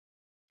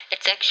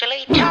It's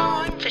actually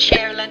time for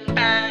Cherylyn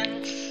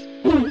Bands.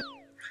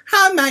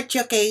 Hi my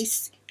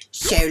jockeys,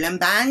 Cherylyn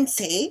Bands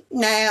here.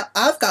 Now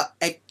I've got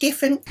a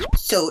different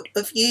sort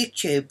of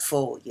YouTube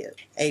for you.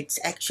 It's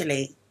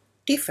actually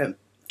different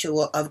to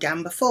what I've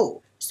done before.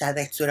 So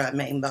that's what I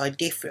mean by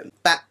different.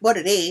 But what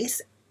it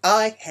is,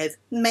 I have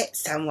met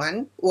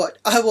someone what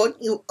I want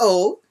you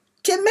all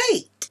to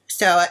meet.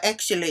 So I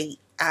actually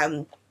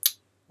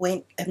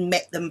went and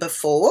met them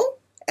before,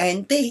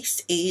 and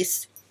this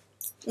is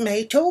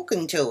me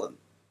talking to them.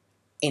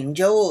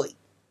 Enjoy.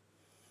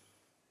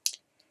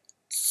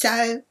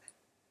 So,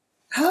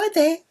 hi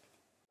there.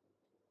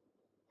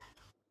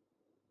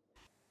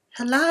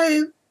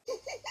 Hello.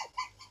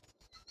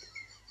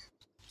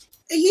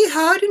 Are you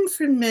hiding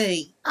from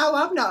me? Oh,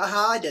 I'm not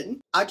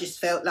hiding. I just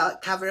felt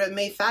like covering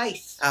my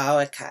face. Oh,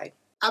 okay.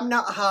 I'm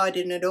not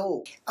hiding at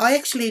all. I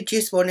actually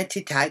just wanted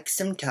to take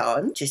some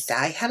time to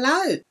say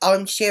hello.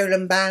 I'm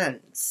Cherylyn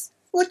Barnes.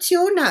 What's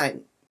your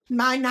name?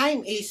 My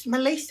name is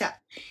Melissa.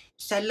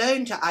 So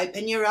learn to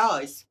open your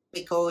eyes,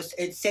 because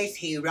it says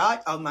here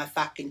right on my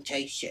fucking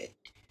t-shirt,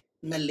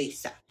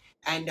 Melissa.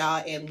 And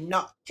I am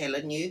not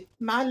telling you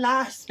my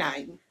last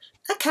name.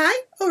 Okay,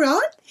 all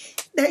right.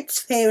 That's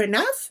fair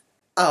enough.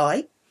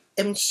 I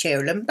am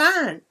Cherylyn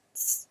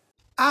Barnes.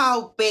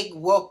 Oh, big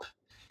whoop.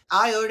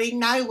 I already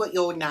know what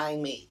your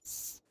name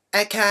is.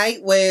 Okay,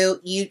 well,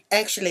 you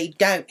actually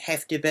don't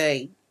have to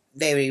be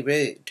very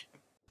rude.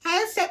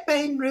 How's that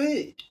being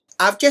rude?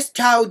 I've just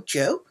told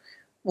you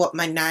what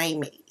my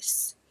name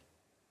is.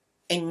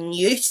 And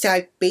you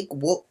say big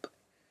whoop.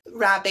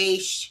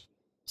 Rubbish.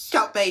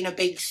 Stop being a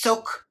big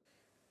suck.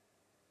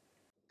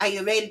 Are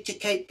you ready to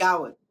keep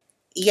going?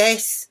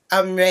 Yes,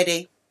 I'm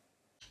ready.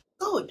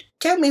 Good.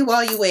 Tell me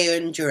why you're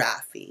wearing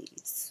giraffe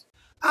ears.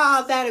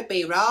 Oh, that'd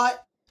be right.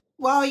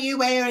 Why are you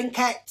wearing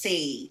cat's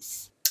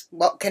ears?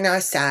 What can I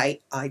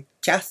say? I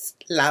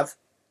just love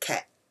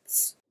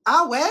cats.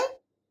 Oh, well,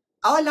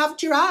 I love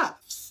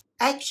giraffes.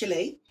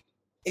 Actually,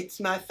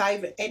 it's my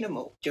favourite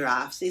animal.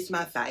 Giraffes is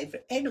my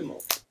favourite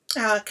animal.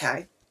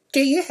 Okay.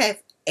 Do you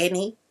have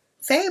any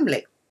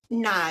family?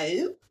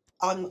 No,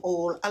 I'm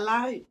all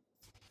alone.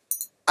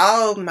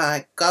 Oh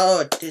my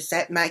God, does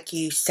that make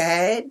you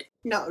sad?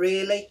 Not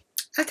really.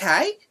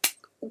 Okay,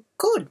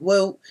 good.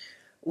 Well,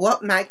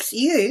 what makes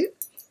you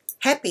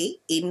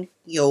happy in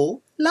your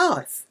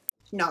life?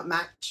 Not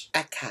much.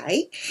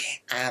 Okay.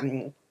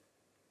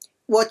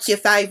 What's your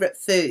favourite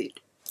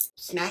food?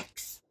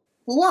 Snacks.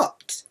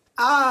 What?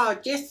 Oh,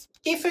 just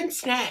different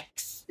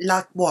snacks.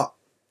 Like what?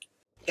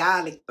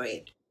 Garlic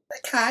bread.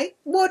 Okay,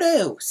 what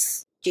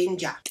else?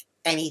 Ginger.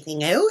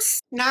 Anything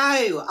else?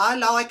 No, I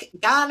like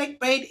garlic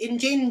bread and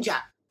ginger.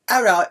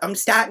 All right, I'm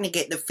starting to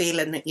get the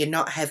feeling that you're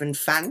not having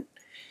fun.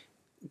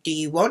 Do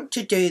you want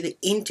to do the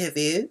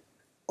interview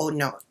or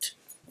not?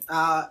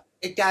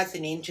 It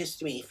doesn't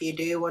interest me. If you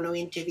do want to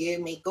interview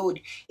me,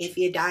 good. If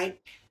you don't,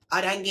 I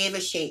don't give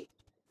a shit.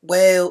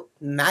 Well,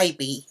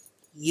 maybe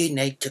you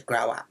need to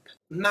grow up.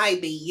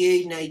 Maybe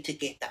you need to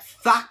get the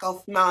fuck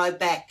off my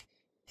back.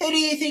 Who do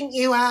you think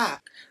you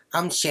are?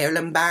 I'm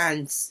Cherylyn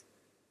Barnes.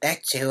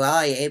 That's who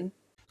I am.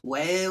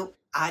 Well,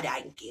 I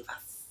don't give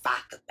a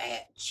fuck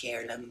about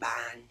Cherylyn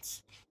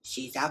Barnes.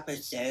 She's up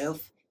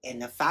herself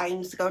and the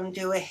fame's gone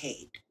to her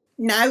head.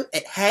 No,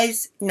 it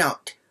has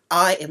not.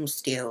 I am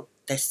still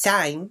the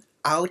same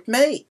old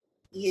me.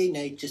 You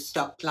need to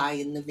stop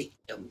playing the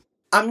victim.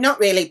 I'm not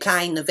really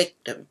playing the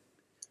victim.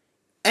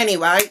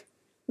 Anyway,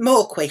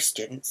 more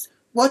questions.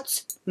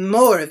 What's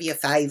more of your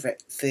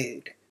favourite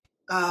food?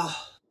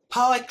 Oh,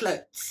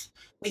 pikelets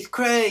with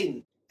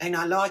cream, and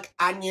I like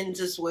onions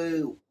as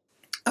well.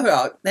 All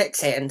right, that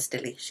sounds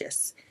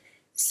delicious.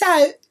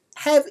 So,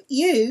 have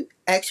you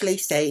actually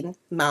seen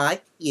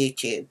my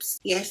YouTubes?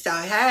 Yes,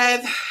 I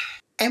have.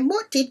 And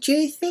what did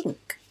you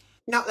think?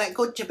 Not that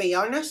good, to be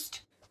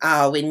honest.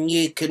 Oh, and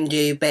you can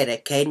do better,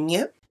 can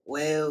you?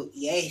 Well,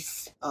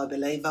 yes, I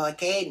believe I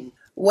can.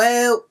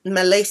 Well,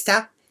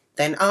 Melissa,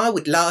 then I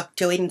would like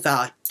to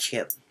invite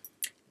you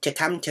to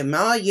come to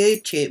my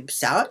YouTube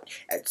site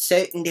at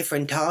certain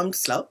different time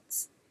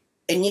slots,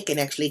 and you can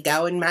actually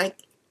go and make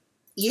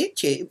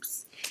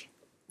YouTubes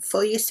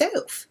for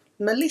yourself,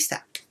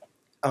 Melissa,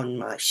 on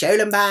my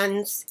Cherylyn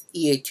Barnes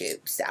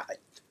YouTube site.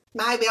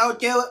 Maybe I'll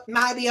do it,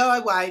 maybe I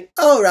won't.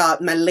 All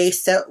right,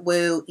 Melissa,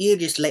 well, you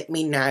just let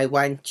me know,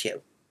 won't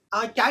you?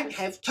 I don't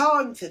have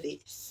time for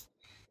this.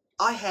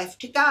 I have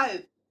to go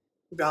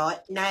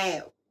right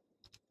now.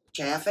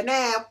 Ciao for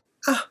now.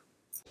 Oh.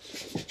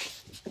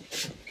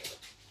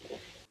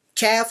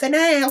 Ciao for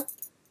now.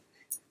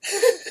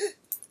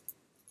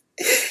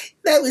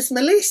 That was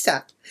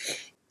Melissa.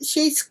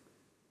 She's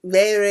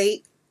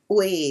very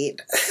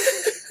weird.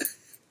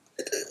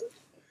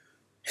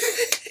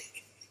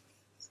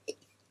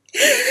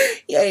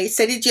 Yeah,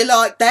 so did you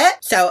like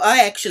that? So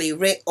I actually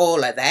read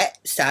all of that.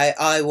 So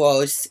I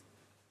was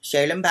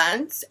Cherylyn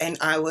Barnes and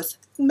I was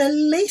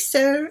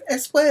Melissa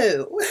as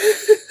well.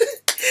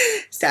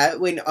 So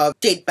when I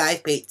did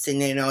both bits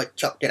and then I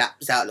chopped it up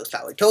so it looks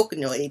like we're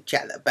talking to each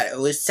other, but it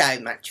was so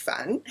much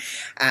fun.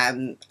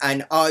 And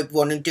I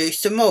want to do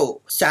some more.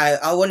 So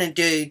I want to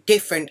do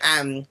different,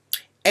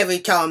 every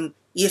time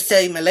you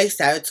see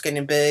Melissa, it's going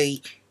to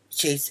be,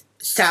 she's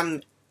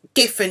some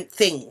different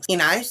things, you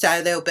know.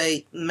 So there'll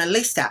be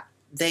Melissa,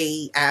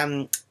 the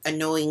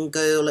annoying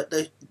girl at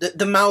the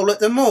mole at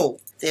the mall.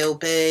 There'll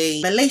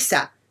be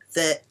Melissa,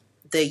 the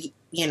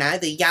you know,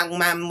 the young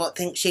mum what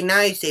thinks she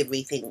knows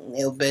everything.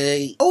 There'll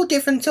be all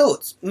different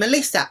sorts.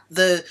 Melissa,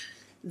 the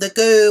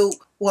girl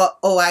what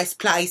always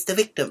plays the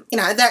victim. You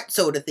know, that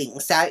sort of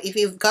thing. So if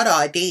you've got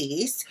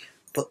ideas,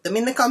 put them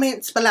in the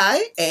comments below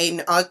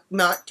and I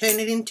might turn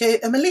it into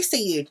a Melissa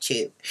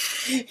YouTube.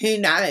 Who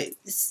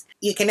knows?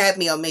 You can add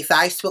me on my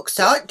Facebook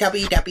site,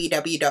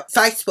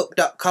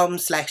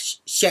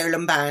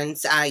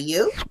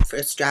 www.facebook.com/CherylynBarnesAU for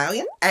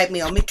Australian. Add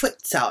me on my Twitter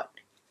site,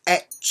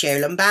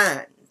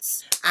 @CherylynBarnes.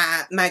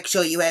 Make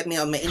sure you add me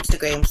on my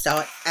Instagram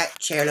site,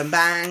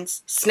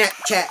 @CherylynBarnes.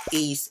 Snapchat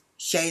is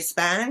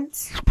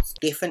ChezBarnes. It's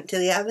different to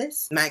the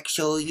others. Make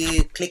sure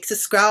you click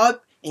subscribe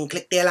and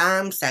click the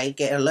alarm so you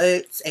get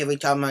alerts every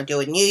time I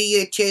do a new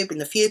YouTube in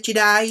the future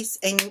days.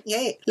 And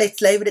yeah, let's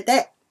leave it at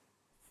that.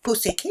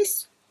 Pussy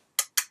kiss.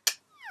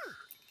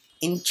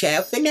 And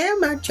ciao for now,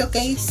 my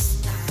chuggies.